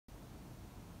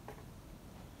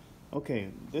Okay,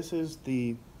 this is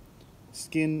the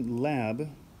skin lab,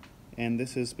 and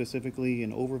this is specifically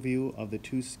an overview of the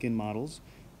two skin models,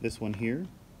 this one here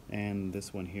and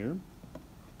this one here.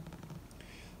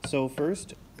 So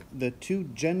first, the two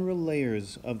general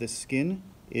layers of the skin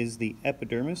is the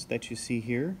epidermis that you see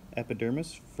here,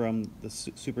 epidermis from the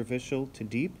superficial to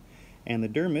deep, and the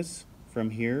dermis from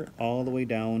here all the way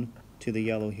down to the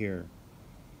yellow here.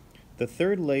 The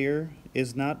third layer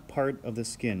is not part of the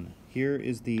skin. Here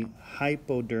is the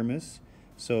hypodermis.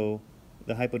 So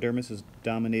the hypodermis is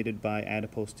dominated by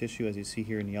adipose tissue, as you see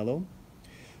here in yellow.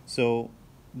 So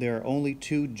there are only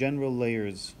two general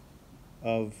layers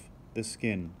of the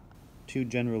skin. Two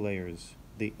general layers.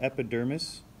 The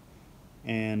epidermis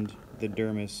and the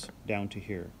dermis down to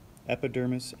here.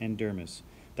 Epidermis and dermis.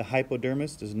 The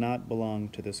hypodermis does not belong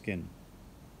to the skin.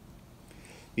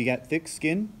 You got thick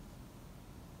skin,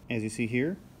 as you see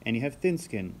here, and you have thin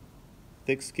skin.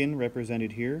 Thick skin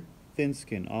represented here, thin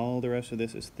skin. All the rest of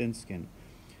this is thin skin.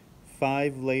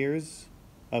 5 layers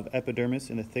of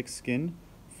epidermis in the thick skin,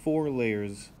 4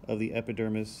 layers of the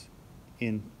epidermis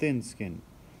in thin skin.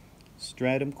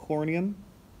 Stratum corneum,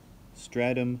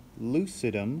 stratum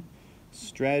lucidum,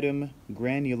 stratum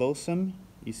granulosum,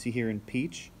 you see here in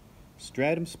peach,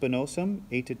 stratum spinosum,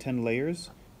 8 to 10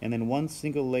 layers, and then one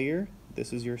single layer,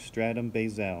 this is your stratum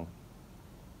basale.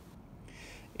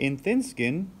 In thin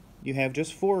skin, you have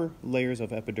just 4 layers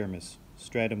of epidermis: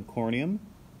 stratum corneum,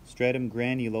 stratum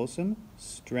granulosum,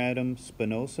 stratum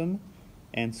spinosum,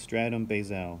 and stratum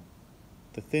basale.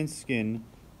 The thin skin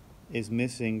is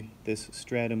missing this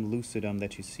stratum lucidum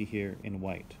that you see here in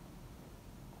white.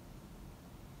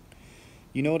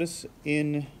 You notice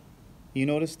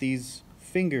these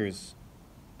fingers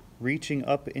reaching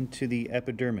up into the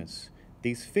epidermis.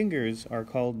 These fingers are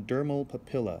called dermal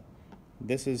papilla.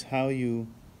 This is how you,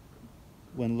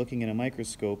 when looking in a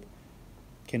microscope,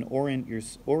 can orient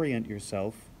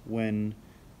yourself when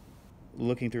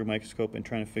looking through a microscope and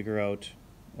trying to figure out,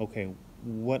 okay,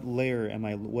 what layer am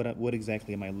I, what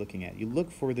exactly am I looking at? You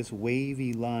look for this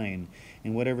wavy line,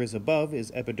 and whatever is above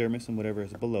is epidermis and whatever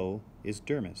is below is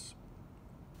dermis.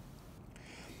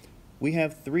 We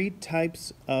have 3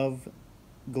 types of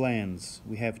glands.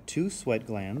 We have 2 sweat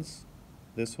glands,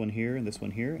 this one here and this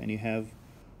one here, and you have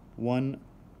 1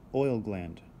 oil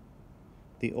gland.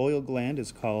 The oil gland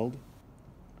is called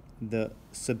the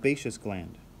sebaceous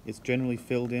gland. It's generally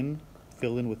filled in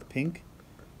with pink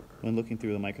when looking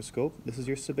through the microscope. This is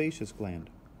your sebaceous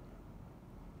gland.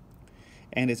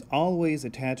 And it's always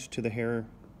attached to the hair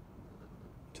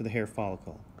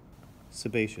follicle.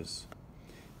 Sebaceous.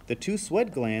 The 2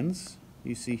 sweat glands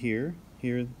you see here,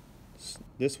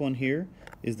 this one here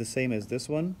is the same as this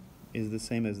one,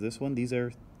 These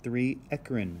are 3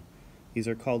 eccrine. These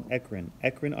are called eccrine.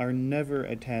 Eccrine are never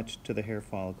attached to the hair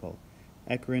follicle.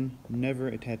 Eccrine never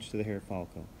attached to the hair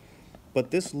follicle.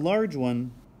 But this large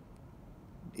one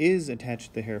is attached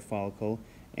to the hair follicle,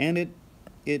 and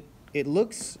it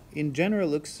looks, in general,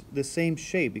 looks the same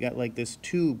shape. You got like this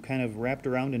tube kind of wrapped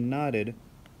around and knotted,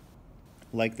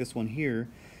 like this one here.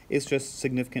 It's just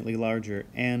significantly larger,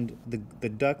 and the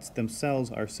ducts themselves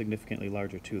are significantly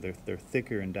larger too. They're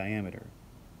thicker in diameter.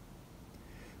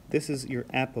 This is your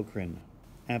apocrine.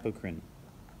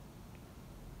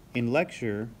 In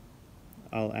lecture,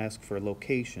 I'll ask for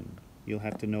location. You'll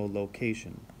have to know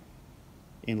location.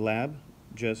 In lab,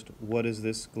 just what is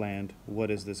this gland, what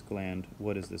is this gland,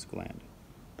 what is this gland.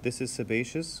 This is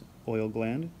sebaceous, oil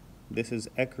gland. This is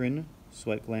eccrine,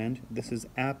 sweat gland. This is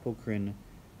apocrine,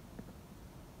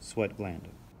 sweat gland.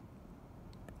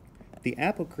 The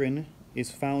apocrine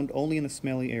is found only in the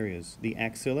smelly areas. The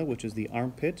axilla, which is the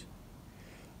armpit,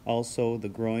 also the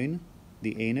groin,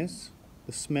 the anus,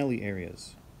 the smelly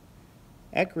areas.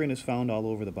 Eccrine is found all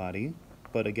over the body,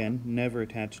 but again, never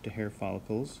attached to hair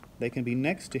follicles. They can be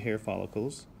next to hair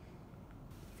follicles.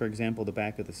 For example, the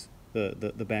back of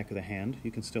the back of the hand,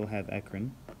 you can still have eccrine.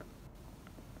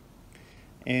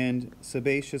 And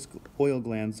sebaceous oil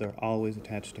glands are always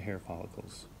attached to hair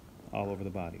follicles all over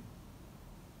the body.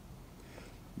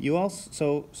 You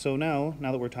also, so now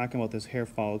that we're talking about this hair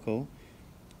follicle,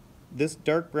 this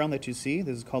dark brown that you see,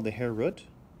 this is called the hair root.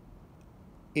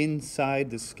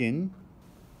 Inside the skin,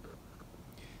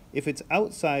 if it's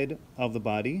outside of the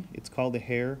body, it's called the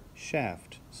hair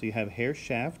shaft. So you have hair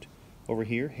shaft over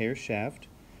here, hair shaft.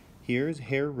 Here's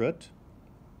hair root.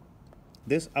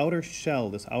 This outer shell,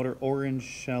 this outer orange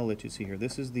shell that you see here,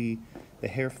 this is the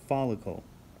hair follicle.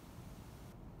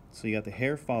 So you got the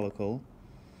hair follicle,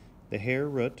 the hair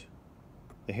root,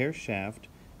 the hair shaft.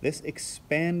 This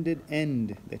expanded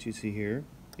end that you see here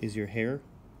is your hair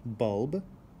bulb.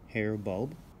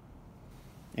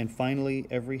 And finally,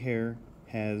 every hair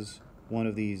has one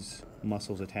of these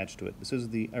muscles attached to it. This is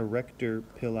the erector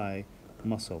pili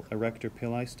muscle. Erector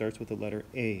pili starts with the letter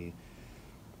A.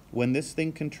 When this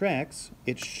thing contracts,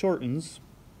 it shortens,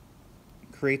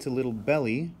 creates a little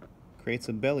belly, creates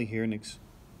a belly here, an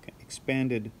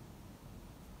expanded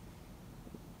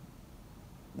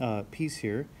piece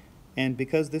here, and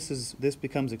because this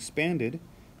becomes expanded,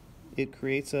 it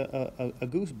creates a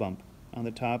goosebump on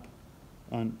the top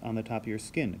on the top of your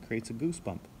skin. It creates a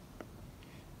goosebump,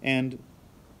 and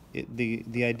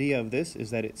the idea of this is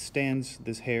that it stands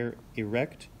this hair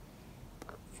erect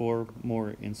for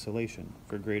more insulation,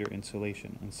 for greater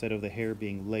insulation. Instead of the hair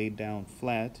being laid down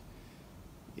flat,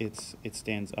 it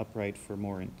stands upright for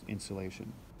more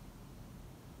insulation.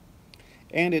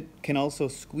 And it can also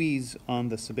squeeze on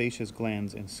the sebaceous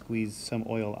glands and squeeze some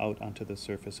oil out onto the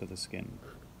surface of the skin.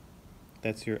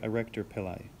 That's your erector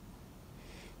pili.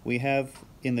 We have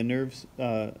in the nerves,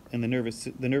 the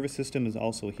nervous system is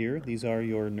also here. These are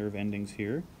your nerve endings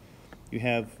here. You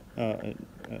have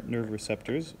nerve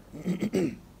receptors,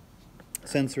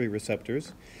 sensory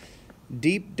receptors,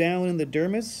 deep down in the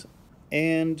dermis,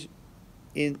 and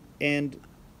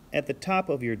at the top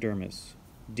of your dermis,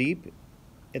 deep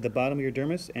at the bottom of your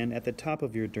dermis and at the top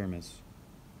of your dermis.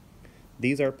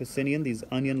 These are Pacinian, these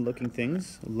onion-looking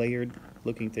things,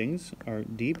 layered-looking things, are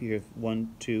deep. You have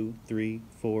 1, 2, 3,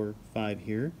 4, 5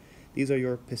 here. These are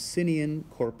your Pacinian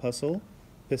corpuscle,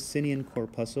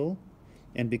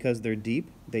 and because they're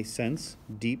deep, they sense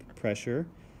deep pressure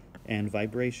and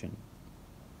vibration.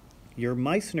 Your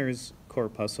Meissner's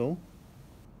corpuscle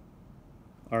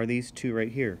are these two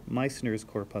right here, Meissner's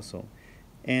corpuscle,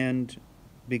 and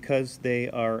because they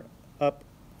are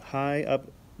high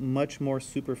up, much more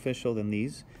superficial than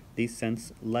these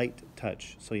sense light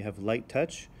touch. So you have light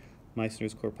touch,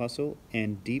 Meissner's corpuscle,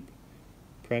 and deep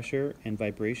pressure and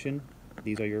vibration.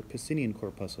 These are your Pacinian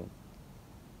corpuscle.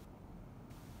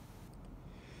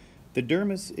 The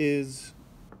dermis is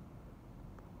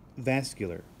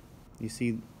vascular. You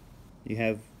see, you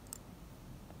have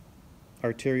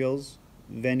arterioles,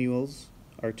 venules,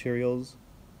 arterioles,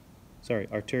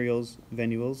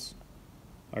 venules,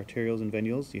 arterioles and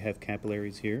venules. You have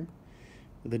capillaries here.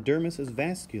 The dermis is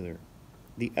vascular.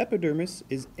 The epidermis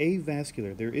is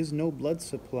avascular. There is no blood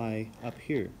supply up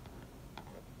here.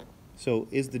 So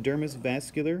is the dermis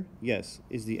vascular? Yes.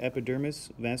 Is the epidermis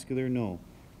vascular? No.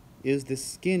 Is the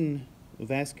skin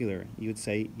vascular? You would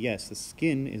say yes. The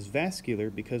skin is vascular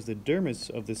because the dermis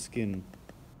of the skin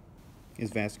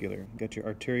is vascular. You got your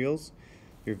arterioles,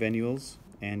 your venules,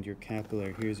 and your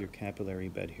capillary. Here's your capillary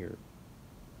bed here.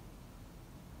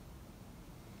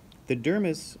 The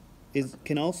dermis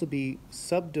can also be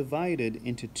subdivided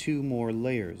into 2 more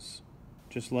layers,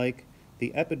 just like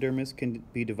the epidermis can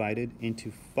be divided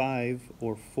into 5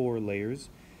 or 4 layers.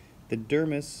 The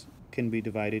dermis can be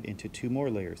divided into 2 more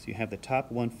layers. You have the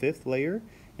top 1/5 layer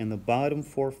and the bottom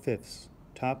 4/5.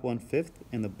 Top 1/5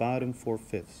 and the bottom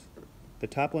 4/5. The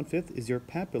top 1/5 is your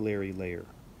papillary layer.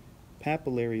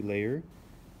 Papillary layer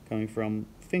coming from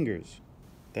fingers.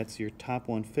 That's your top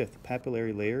 1/5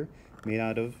 papillary layer made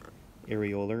out of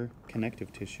areolar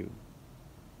connective tissue.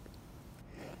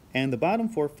 And the bottom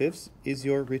 4/5 is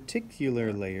your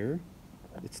reticular layer.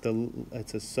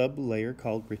 It's a sub-layer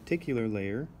called reticular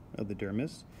layer of the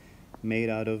dermis, made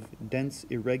out of dense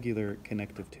irregular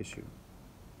connective tissue.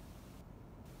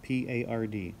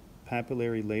 PARD,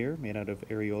 papillary layer made out of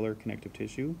areolar connective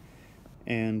tissue,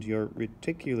 and your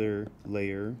reticular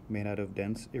layer made out of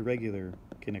dense irregular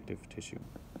connective tissue.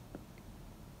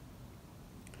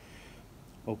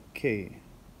 Okay,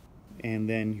 and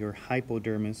then your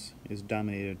hypodermis is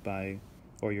dominated by,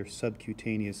 or your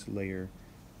subcutaneous layer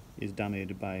is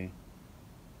dominated by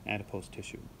adipose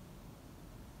tissue.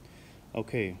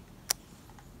 Okay,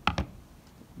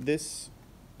 this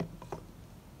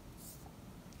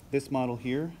model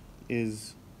here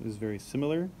is very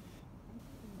similar.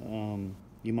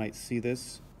 You might see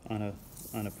this on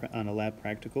a lab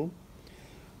practical.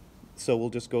 So we'll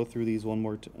just go through these one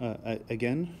more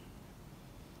again.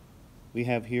 We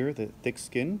have here the thick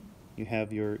skin. You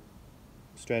have your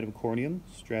stratum corneum,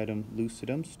 stratum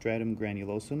lucidum, stratum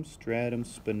granulosum, stratum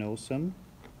spinosum,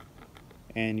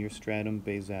 and your stratum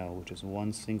basale, which is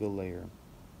one single layer.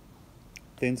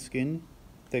 Thin skin,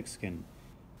 thick skin.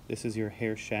 This is your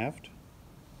hair shaft,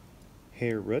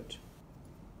 hair root,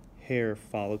 hair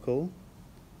follicle,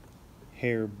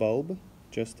 hair bulb,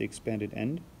 just the expanded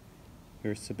end,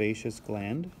 your sebaceous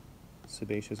gland,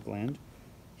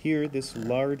 Here, this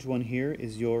large one here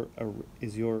is your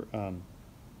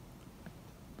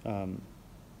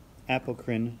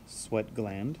apocrine sweat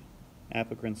gland,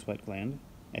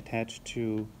 attached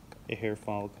to a hair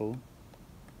follicle.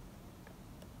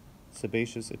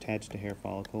 sebaceous attached to hair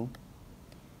follicle,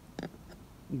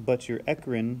 but your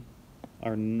eccrine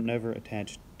are never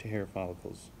attached to hair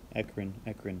follicles.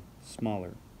 Eccrine,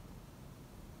 smaller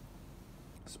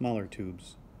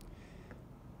tubes.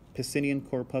 Pacinian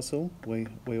corpuscle, way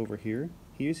over here.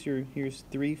 Here's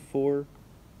 3, 4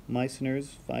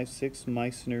 Meissner's, 5, 6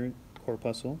 Meissner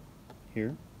corpuscle.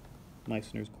 Here,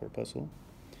 Meissner's corpuscle.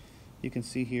 You can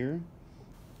see here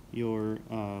your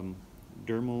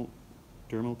dermal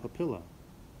papilla.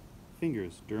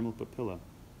 Fingers, dermal papilla.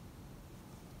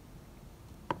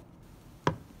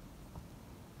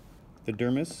 The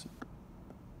dermis,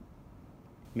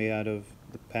 made out of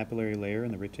the papillary layer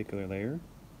and the reticular layer,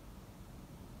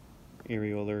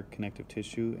 areolar connective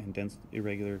tissue, and dense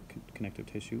irregular connective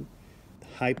tissue. The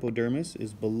hypodermis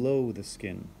is below the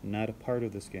skin, not a part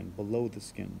of the skin, below the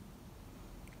skin.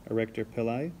 Arrector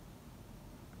pili,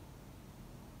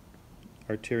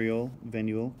 arterial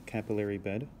venule capillary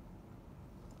bed.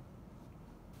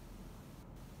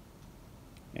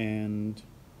 And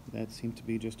that seemed to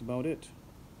be just about it.